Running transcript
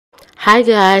Hi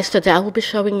guys, today I will be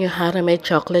showing you how to make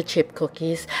chocolate chip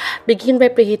cookies. Begin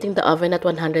by preheating the oven at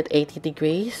 180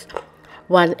 degrees.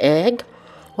 1 egg,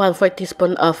 1/4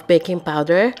 teaspoon of baking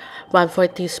powder, 1/4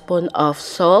 teaspoon of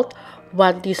salt,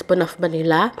 1 teaspoon of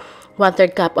vanilla,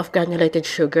 1/3 cup of granulated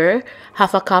sugar,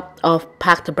 half a cup of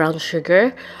packed brown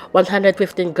sugar,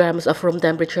 115 grams of room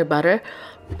temperature butter,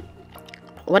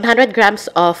 100 grams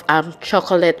of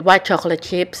white chocolate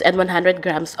chips, and 100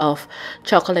 grams of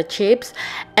chocolate chips,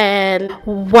 and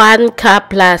 1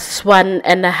 cup plus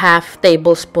 1.5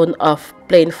 tablespoon of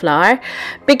plain flour.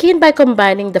 Begin by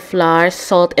combining the flour,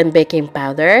 salt, and baking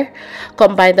powder.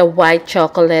 Combine the white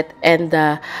chocolate and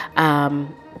the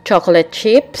chocolate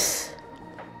chips.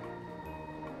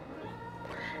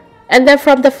 And then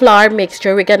from the flour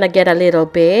mixture, we're gonna get a little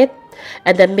bit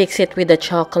and then mix it with the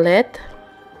chocolate.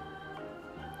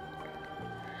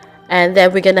 And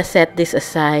then we're gonna set this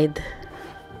aside.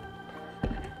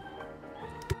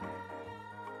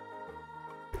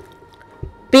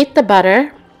 Beat the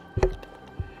butter.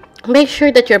 Make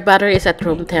sure that your butter is at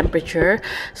room temperature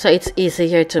so it's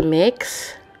easier to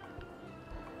mix.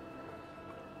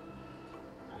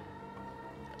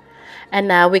 And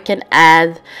now we can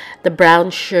add the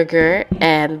brown sugar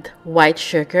and white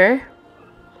sugar.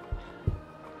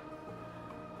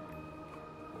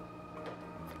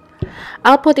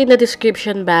 I'll put in the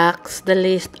description box the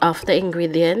list of the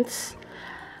ingredients.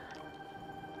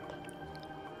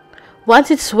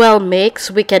 Once it's well mixed,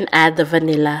 we can add the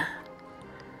vanilla.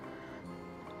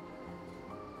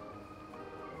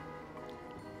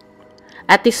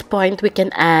 At this point, we can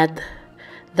add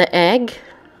the egg.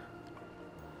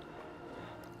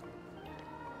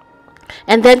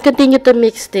 And then continue to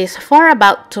mix this for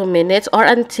about 2 minutes or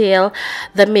until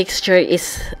the mixture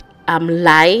is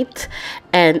light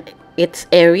and it's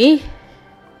airy,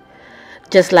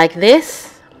 just like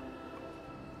this.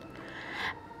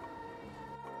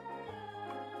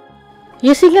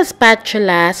 Using a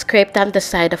spatula, scrape down the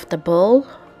side of the bowl.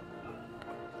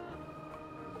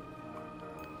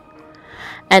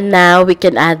 And now we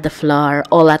can add the flour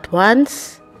all at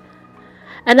once.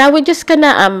 And now we're just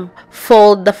gonna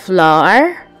fold the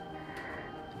flour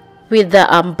with the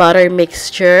butter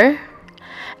mixture.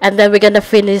 And then we're gonna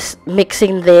finish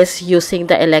mixing this using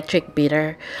the electric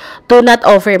beater. Do not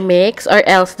over mix or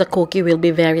else the cookie will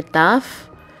be very tough.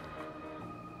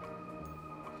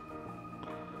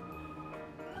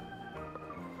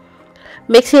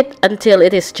 Mix it until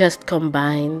it is just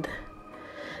combined,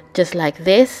 just like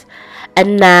this.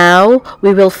 And now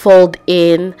we will fold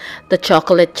in the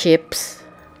chocolate chips.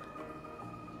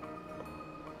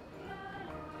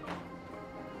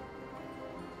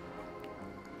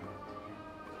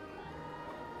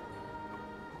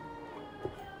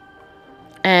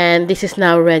 And this is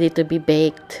now ready to be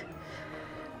baked.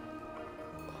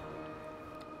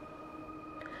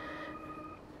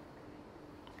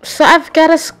 So I've got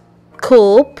a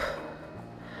scoop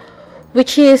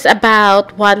which is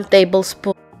about 1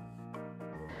 tablespoon.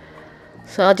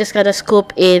 So I'm just gonna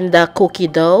scoop in the cookie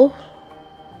dough.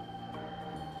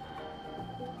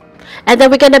 And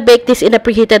then we're gonna bake this in a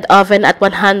preheated oven at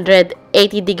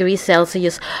 180 degrees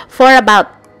Celsius for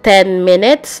about 10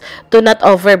 minutes. Do not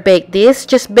over bake this.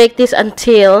 Just bake this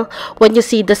until when you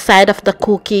see the side of the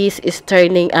cookies is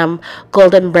turning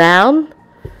golden brown.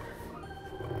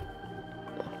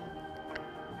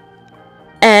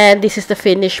 And this is the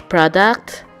finished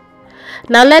product.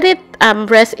 Now let it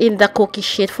rest in the cookie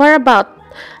sheet for about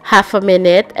half a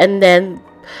minute and then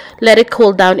let it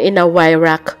cool down in a wire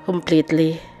rack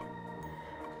completely.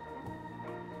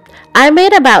 I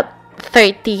made about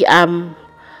 30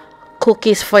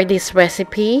 cookies for this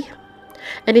recipe,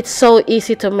 and it's so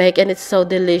easy to make and it's so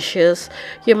delicious.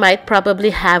 You might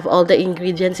probably have all the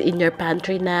ingredients in your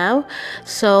pantry now,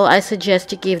 so I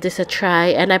suggest you give this a try,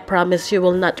 and I promise you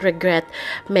will not regret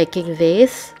making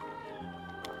this.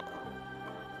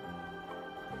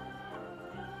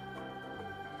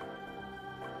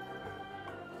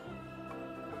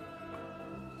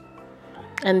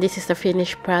 And this is the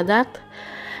finished product.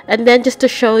 And then just to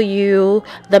show you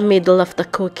the middle of the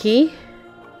cookie,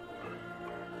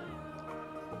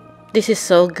 this is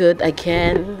so good.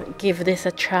 Again, give this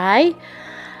a try.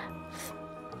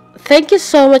 Thank you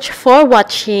so much for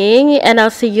watching, and I'll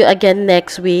see you again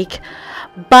next week.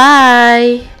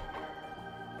 Bye.